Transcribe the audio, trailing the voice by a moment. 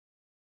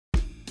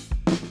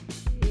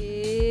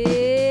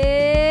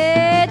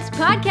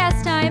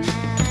podcast time.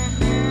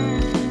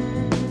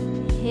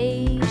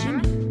 Hey,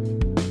 Jimmy.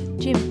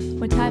 Jim,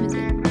 what time is it?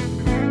 I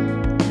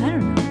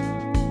don't know.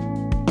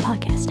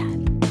 Podcast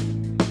time.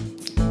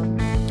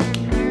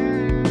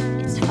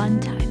 It's fun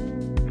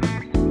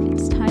time.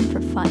 It's time for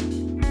fun.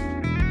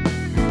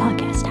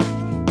 Podcast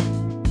time.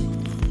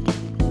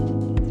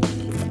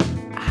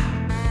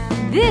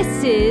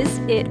 This is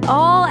It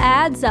All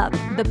Adds Up,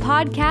 the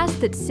podcast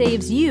that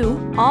saves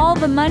you all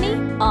the money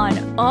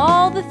on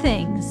all the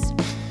things.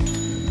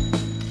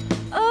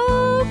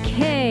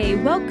 Okay,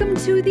 welcome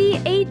to the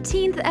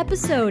 18th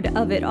episode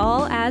of It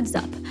All Adds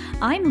Up.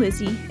 I'm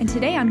Lizzie, and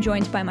today I'm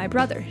joined by my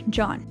brother,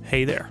 John.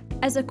 Hey there.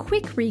 As a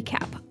quick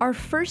recap, our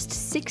first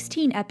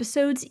 16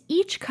 episodes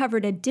each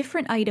covered a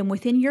different item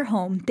within your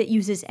home that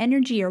uses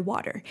energy or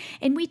water,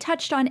 and we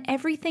touched on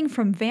everything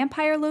from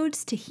vampire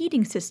loads to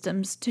heating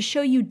systems to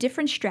show you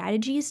different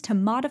strategies to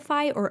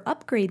modify or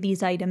upgrade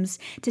these items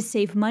to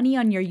save money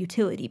on your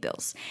utility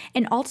bills.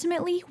 And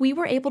ultimately, we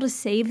were able to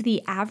save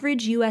the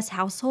average US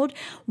household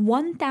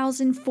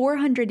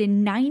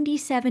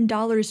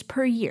 $1,497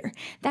 per year.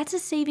 That's a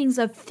savings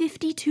of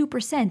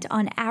 52%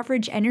 on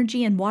average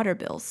energy and water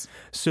bills.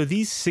 So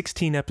these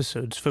 16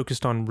 episodes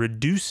focused on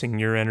reducing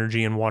your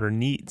energy and water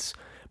needs.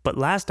 But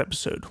last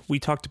episode, we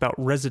talked about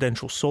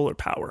residential solar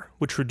power,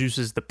 which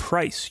reduces the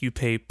price you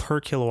pay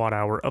per kilowatt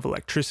hour of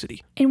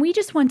electricity. And we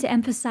just want to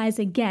emphasize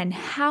again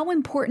how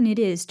important it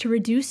is to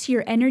reduce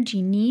your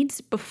energy needs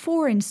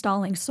before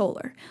installing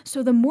solar.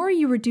 So the more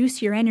you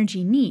reduce your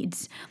energy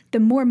needs, the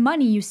more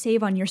money you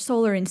save on your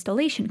solar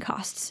installation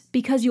costs,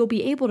 because you'll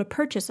be able to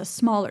purchase a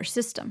smaller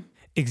system.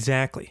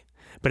 Exactly.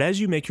 But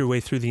as you make your way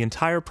through the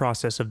entire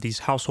process of these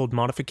household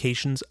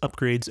modifications,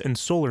 upgrades, and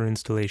solar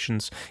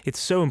installations, it's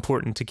so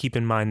important to keep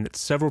in mind that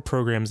several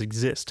programs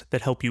exist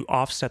that help you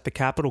offset the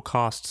capital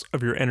costs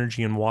of your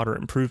energy and water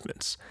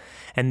improvements.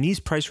 And these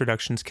price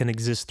reductions can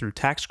exist through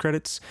tax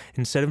credits,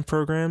 incentive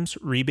programs,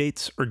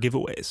 rebates, or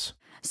giveaways.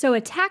 So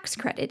a tax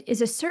credit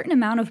is a certain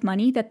amount of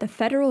money that the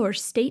federal or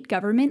state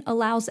government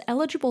allows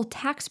eligible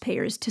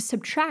taxpayers to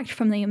subtract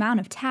from the amount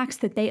of tax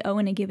that they owe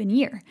in a given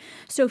year.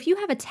 So if you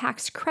have a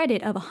tax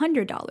credit of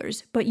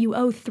 $100, but you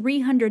owe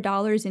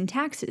 $300 in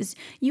taxes,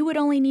 you would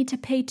only need to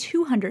pay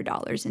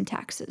 $200 in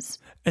taxes.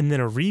 And then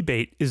a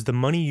rebate is the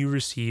money you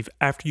receive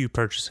after you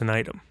purchase an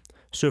item.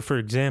 So for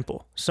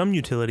example, some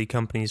utility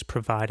companies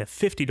provide a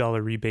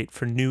 $50 rebate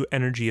for new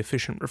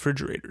energy-efficient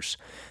refrigerators.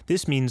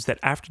 This means that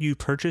after you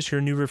purchase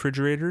your new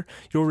refrigerator,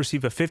 you'll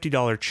receive a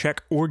 $50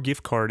 check or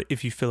gift card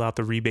if you fill out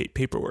the rebate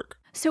paperwork.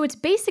 So it's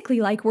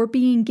basically like we're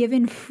being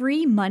given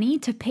free money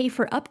to pay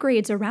for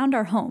upgrades around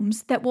our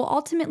homes that will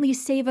ultimately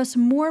save us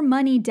more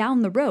money down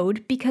the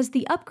road because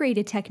the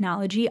upgraded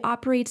technology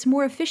operates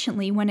more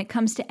efficiently when it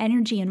comes to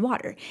energy and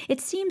water.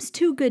 It seems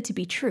too good to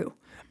be true.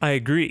 I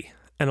agree.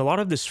 And a lot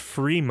of this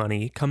free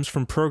money comes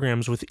from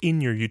programs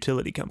within your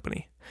utility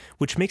company,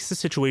 which makes the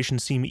situation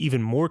seem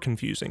even more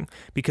confusing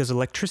because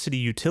electricity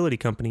utility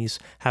companies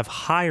have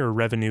higher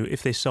revenue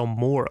if they sell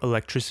more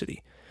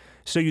electricity.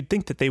 So you'd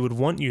think that they would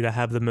want you to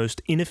have the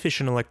most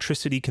inefficient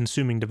electricity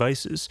consuming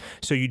devices,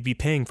 so you'd be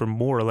paying for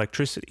more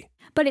electricity.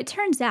 But it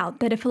turns out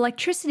that if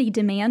electricity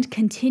demand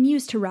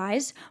continues to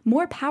rise,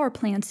 more power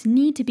plants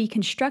need to be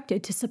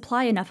constructed to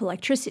supply enough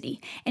electricity.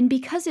 And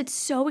because it's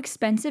so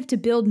expensive to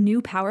build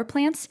new power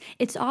plants,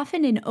 it's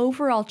often an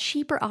overall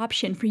cheaper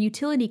option for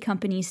utility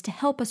companies to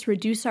help us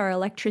reduce our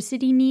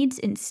electricity needs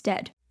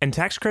instead. And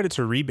tax credits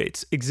or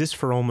rebates exist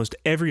for almost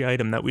every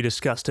item that we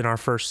discussed in our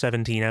first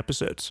 17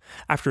 episodes.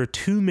 After a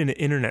 2-minute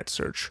internet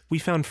search, we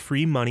found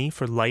free money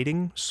for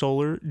lighting,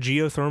 solar,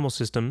 geothermal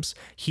systems,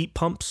 heat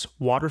pumps,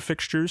 water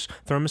fixtures,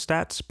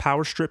 thermostats,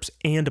 power strips,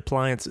 and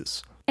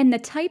appliances. And the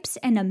types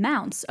and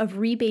amounts of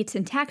rebates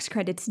and tax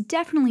credits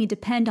definitely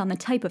depend on the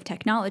type of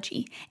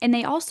technology, and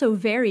they also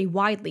vary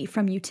widely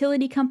from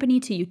utility company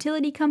to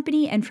utility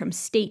company and from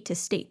state to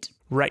state.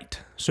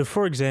 Right. So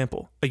for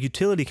example, a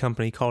utility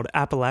company called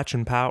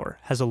Appalachian Power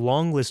has a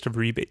long list of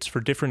rebates for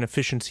different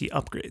efficiency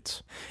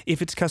upgrades.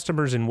 If its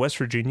customers in West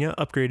Virginia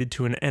upgraded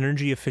to an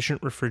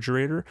energy-efficient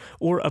refrigerator,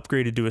 or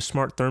upgraded to a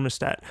smart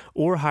thermostat,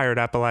 or hired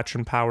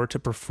Appalachian Power to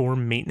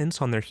perform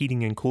maintenance on their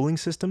heating and cooling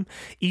system,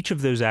 each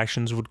of those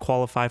actions would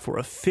qualify for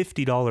a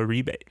 $50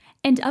 rebate.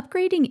 And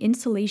upgrading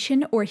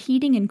insulation or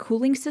heating and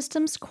cooling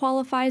systems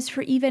qualifies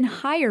for even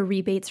higher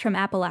rebates from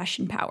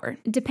Appalachian Power.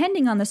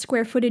 Depending on the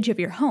square footage of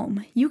your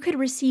home, you could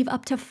receive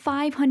up to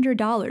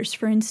 $500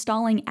 for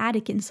installing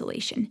attic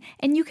insulation,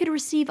 and you could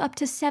receive up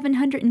to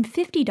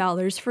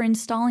 $750 for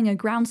installing a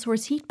ground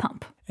source heat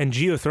pump. And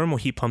geothermal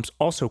heat pumps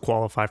also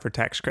qualify for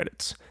tax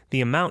credits.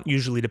 The amount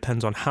usually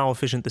depends on how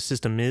efficient the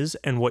system is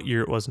and what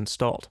year it was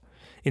installed.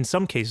 In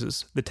some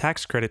cases, the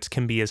tax credits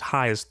can be as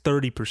high as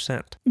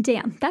 30%.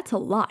 Damn, that's a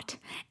lot.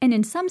 And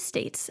in some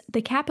states,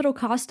 the capital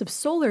cost of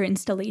solar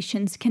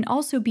installations can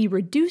also be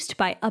reduced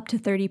by up to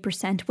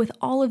 30% with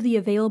all of the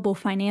available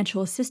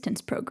financial assistance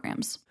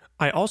programs.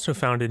 I also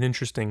found it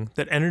interesting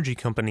that energy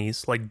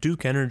companies like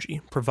Duke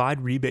Energy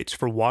provide rebates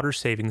for water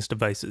savings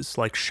devices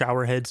like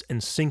shower heads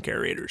and sink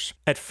aerators.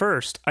 At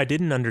first, I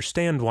didn't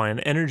understand why an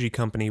energy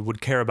company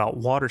would care about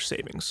water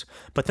savings,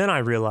 but then I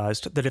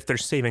realized that if they're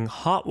saving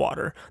hot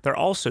water, they're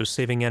also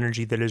saving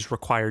energy that is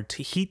required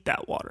to heat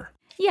that water.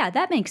 Yeah,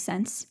 that makes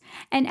sense.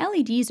 And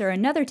LEDs are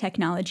another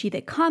technology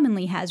that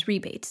commonly has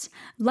rebates.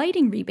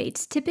 Lighting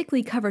rebates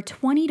typically cover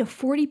 20 to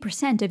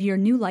 40% of your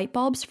new light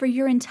bulbs for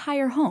your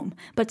entire home,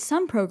 but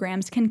some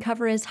programs can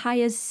cover as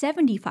high as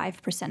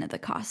 75% of the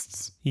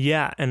costs.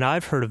 Yeah, and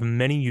I've heard of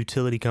many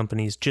utility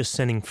companies just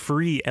sending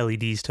free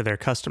LEDs to their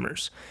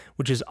customers,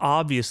 which is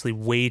obviously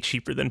way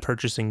cheaper than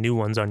purchasing new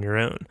ones on your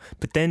own,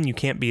 but then you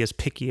can't be as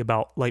picky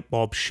about light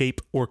bulb shape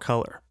or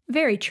color.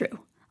 Very true.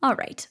 All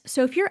right,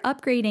 so if you're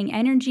upgrading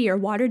energy or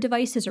water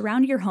devices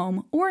around your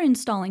home or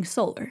installing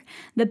solar,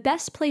 the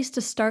best place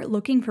to start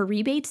looking for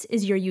rebates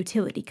is your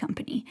utility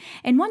company.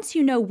 And once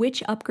you know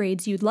which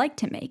upgrades you'd like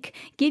to make,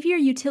 give your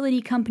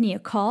utility company a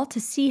call to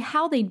see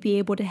how they'd be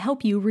able to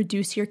help you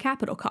reduce your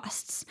capital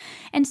costs.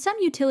 And some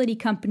utility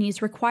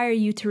companies require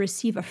you to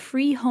receive a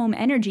free home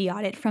energy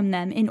audit from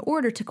them in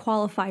order to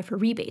qualify for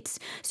rebates,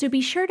 so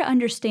be sure to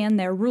understand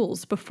their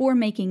rules before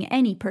making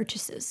any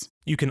purchases.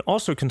 You can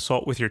also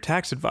consult with your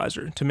tax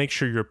advisor to make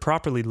sure you're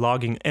properly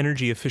logging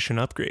energy-efficient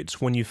upgrades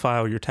when you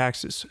file your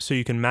taxes so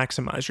you can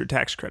maximize your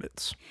tax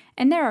credits.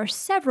 And there are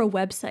several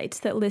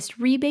websites that list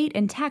rebate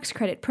and tax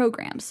credit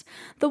programs.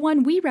 The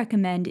one we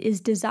recommend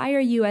is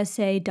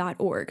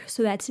desireusa.org,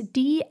 so that's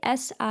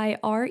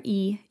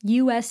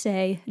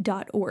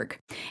DSIREUSA.org.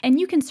 And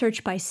you can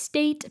search by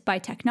state, by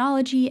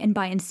technology, and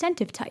by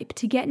incentive type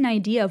to get an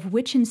idea of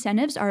which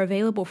incentives are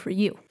available for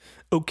you.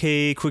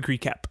 Okay, quick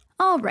recap.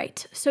 All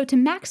right, so to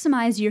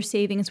maximize your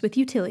savings with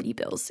utility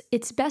bills,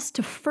 it's best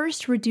to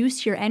first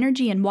reduce your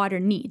energy and water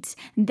needs,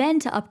 then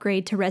to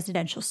upgrade to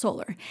residential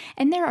solar.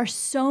 And there are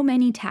so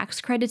many tax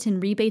credits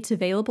and rebates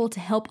available to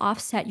help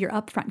offset your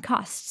upfront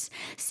costs,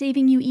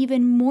 saving you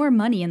even more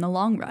money in the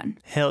long run.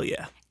 Hell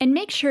yeah. And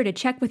make sure to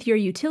check with your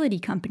utility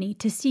company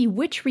to see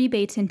which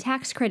rebates and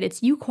tax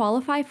credits you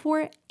qualify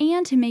for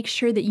and to make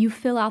sure that you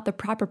fill out the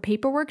proper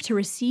paperwork to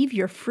receive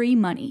your free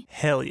money.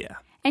 Hell yeah.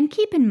 And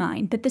keep in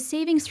mind that the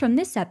savings from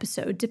this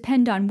episode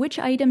depend on which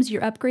items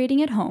you're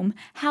upgrading at home,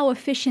 how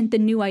efficient the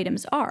new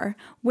items are,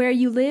 where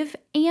you live,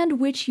 and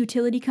which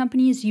utility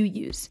companies you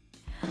use.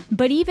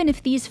 But even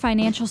if these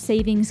financial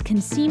savings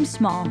can seem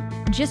small,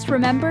 just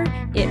remember,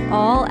 it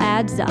all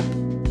adds up.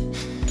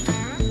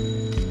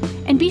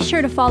 And be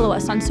sure to follow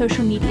us on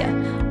social media.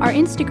 Our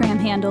Instagram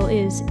handle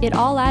is It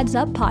All Adds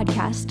Up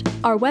Podcast.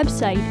 Our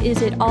website is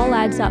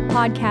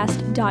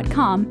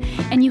italladdsuppodcast.com,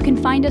 and you can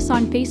find us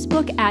on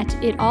Facebook at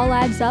It All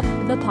Adds Up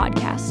the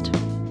Podcast.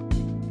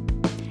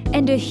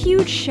 And a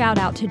huge shout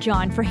out to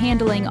John for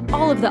handling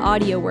all of the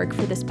audio work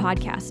for this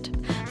podcast.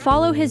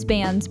 Follow his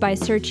bands by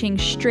searching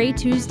Stray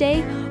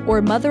Tuesday or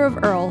Mother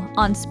of Earl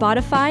on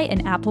Spotify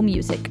and Apple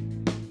Music.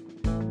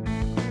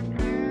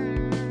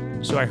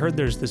 So I heard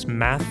there's this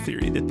math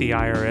theory that the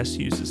IRS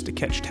uses to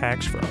catch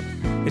tax fraud.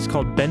 It's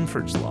called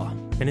Benford's Law,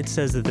 and it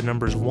says that the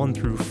numbers 1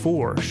 through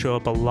 4 show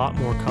up a lot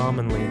more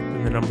commonly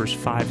than the numbers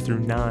 5 through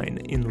 9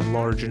 in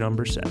large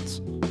number sets.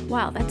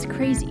 Wow, that's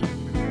crazy.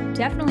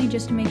 Definitely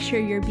just to make sure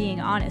you're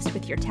being honest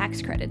with your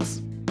tax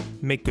credits.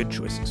 Make good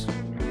choices.